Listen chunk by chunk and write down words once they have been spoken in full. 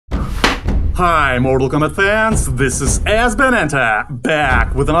Hi Mortal Kombat fans, this is SBNEnter,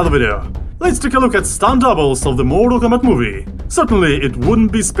 back with another video. Let's take a look at stunt doubles of the Mortal Kombat movie. Certainly it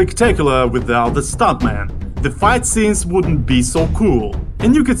wouldn't be spectacular without the stuntmen. The fight scenes wouldn't be so cool.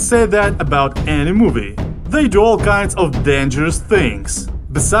 And you could say that about any movie. They do all kinds of dangerous things.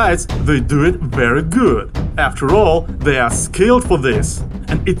 Besides, they do it very good. After all, they are skilled for this.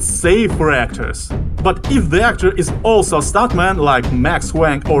 And it's safe for actors. But if the actor is also a stuntman like Max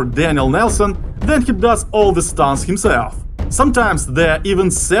Huang or Daniel Nelson, then he does all the stunts himself. Sometimes there are even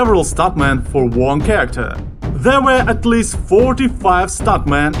several stuntmen for one character. There were at least 45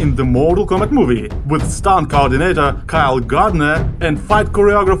 stuntmen in the Mortal Kombat movie, with stunt coordinator Kyle Gardiner and fight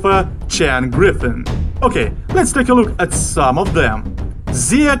choreographer Chan Griffin. Okay, let's take a look at some of them.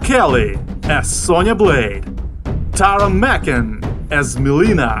 Zia Kelly as Sonya Blade, Makken as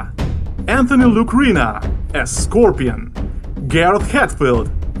Mileena, Luke Rinna as Scorpion, Garreth Hadfield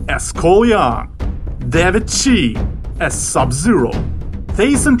as Cole Young, Chea as Sub-Zero,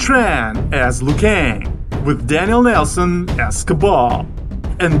 Thaison Tran as Liu Kang, with Daniel Nelson as Kabal.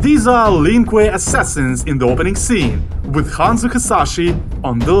 And these are Lin Kuei assassins in the opening scene, with Hanzo Hasashi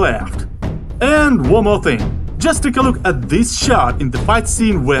on the left. And one more thing, just take a look at this shot in the fight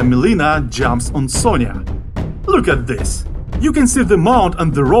scene where Mileena jumps on Sonya. Look at this. You can see the mount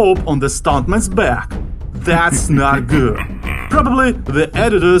and the rope on the stuntman's back. That's not good. Probably the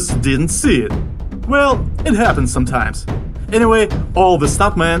editors didn't see it. Well, it happens sometimes. Anyway, all the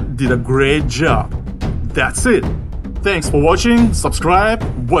stuntmen did a great job. That's it. Thanks for watching, subscribe,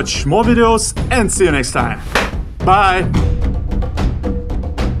 watch more videos, and see you next time. Bye!